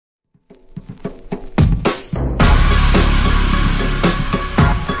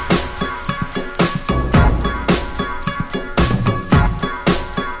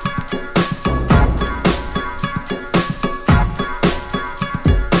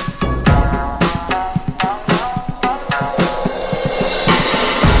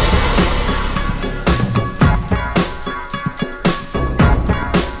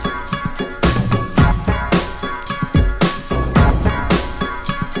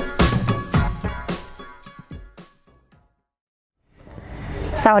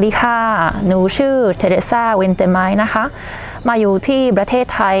วัสดีค่ะหนูชื่อ Teresa Wintermyer นะคะมาอยู่ที่ประเทศ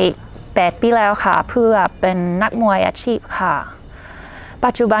ไทย8 ปีแล้วค่ะเพื่อเป็นนักมวยอาชีพค่ะ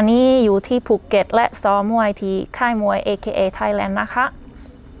ปัจจุบันนี้อยู่ที่ภูเก็ตและซ้อมมวยที่ค่ายมวย AKA Thailand นะคะ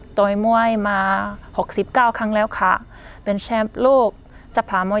ต่อยมวยมา69 ครั้งแล้วค่ะเป็นแชมป์โลกส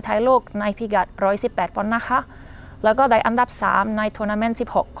ภามวยไทยโลกในพิกัด118 ปอนด์นะคะแล้วก็ได้อันดับ 3 ในทัวร์นาเมนต์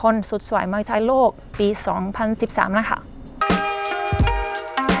 16 คนสุดสวยมวยไทยโลกปี 2013 นะคะ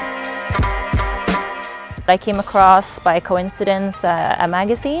I came across by coincidence a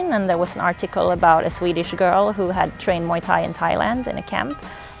magazine, and there was an article about a Swedish girl who had trained Muay Thai in Thailand in a camp,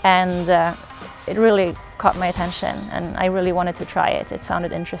 and it really caught my attention and I really wanted to try it. It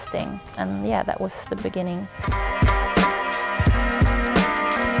sounded interesting, and yeah, that was the beginning.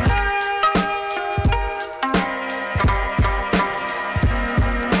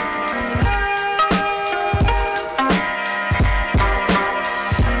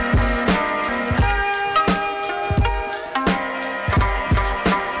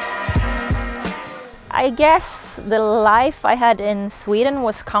 I guess the life I had in Sweden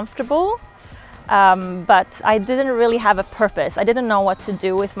was comfortable, but I didn't really have a purpose. I didn't know what to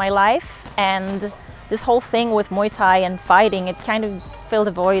do with my life, and this whole thing with Muay Thai and fighting, it kind of filled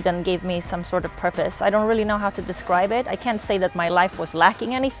a void and gave me some sort of purpose. I don't really know how to describe it. I can't say that my life was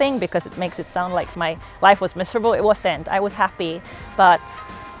lacking anything because it makes it sound like my life was miserable. It wasn't. I was happy, but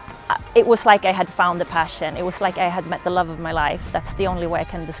it was like I had found the passion. It was like I had met the love of my life. That's the only way I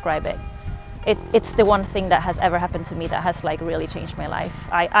can describe it. It's the one thing that has ever happened to me that has like really changed my life.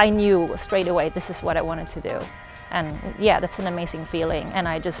 I knew straight away this is what I wanted to do, and yeah, that's an amazing feeling, and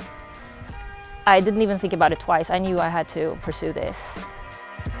I didn't even think about it twice. I knew I had to pursue this.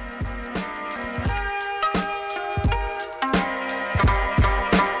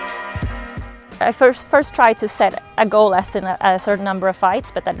 I first tried to set a goal as in a certain number of fights,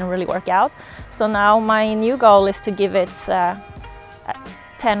 but that didn't really work out. So now my new goal is to give it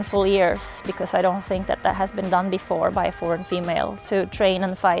 10 full years, because I don't think that has been done before by a foreign female, to train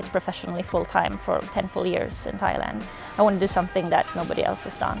and fight professionally full-time for 10 full years in Thailand. I want to do something that nobody else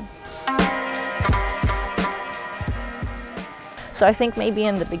has done. So I think maybe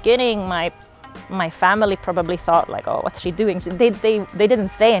in the beginning my family probably thought like, oh, what's she doing? They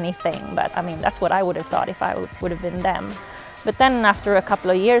didn't say anything, but I mean, that's what I would have thought if I would have been them. But then after a couple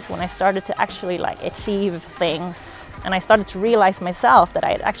of years, when I started to actually like achieve things, and I started to realize myself that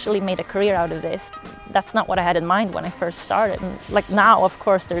I had actually made a career out of this. That's not what I had in mind when I first started. And like now, of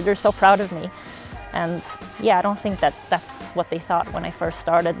course, they're so proud of me. And yeah, I don't think that's what they thought when I first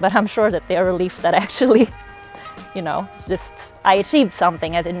started, but I'm sure that they're relieved that actually, you know, I achieved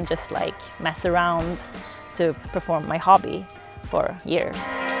something. I didn't just like mess around to perform my hobby for years.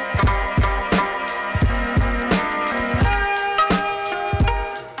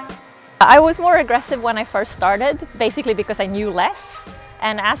 I was more aggressive when I first started, basically because I knew less.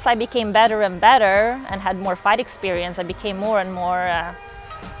 And as I became better and better and had more fight experience, I became more and more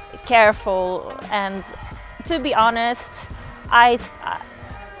careful. And to be honest, I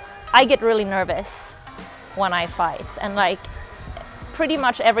get really nervous when I fight. And like pretty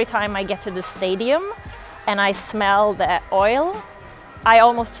much every time I get to the stadium and I smell the oil, I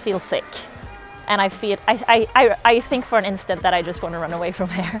almost feel sick. And I think for an instant that I just want to run away from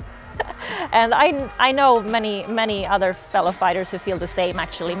there. And I know many other fellow fighters who feel the same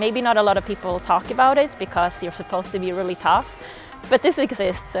actually. Maybe not a lot of people talk about it because you're supposed to be really tough, but this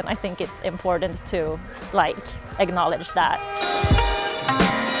exists, and I think it's important to like acknowledge that.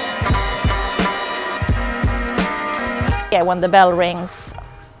 Yeah, when the bell rings,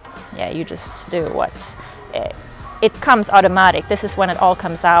 yeah, you just do what it comes automatic. This is when it all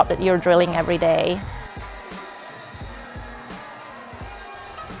comes out, that you're drilling every day.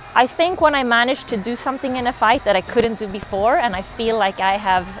 I think when I managed to do something in a fight that I couldn't do before, and I feel like I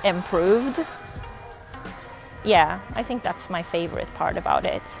have improved, yeah, I think that's my favorite part about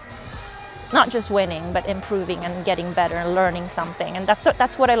it. Not just winning, but improving and getting better and learning something. And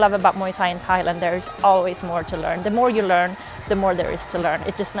that's what I love about Muay Thai in Thailand. There's always more to learn. The more you learn, the more there is to learn.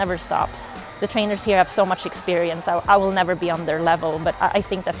 It just never stops. The trainers here have so much experience. I will never be on their level, but I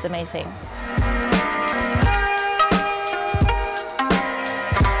think that's amazing.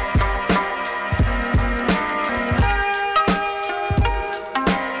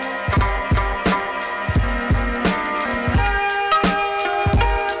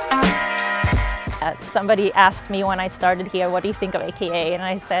 Somebody asked me when I started here, what do you think of AKA? And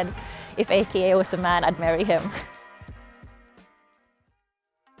I said, if AKA was a man, I'd marry him.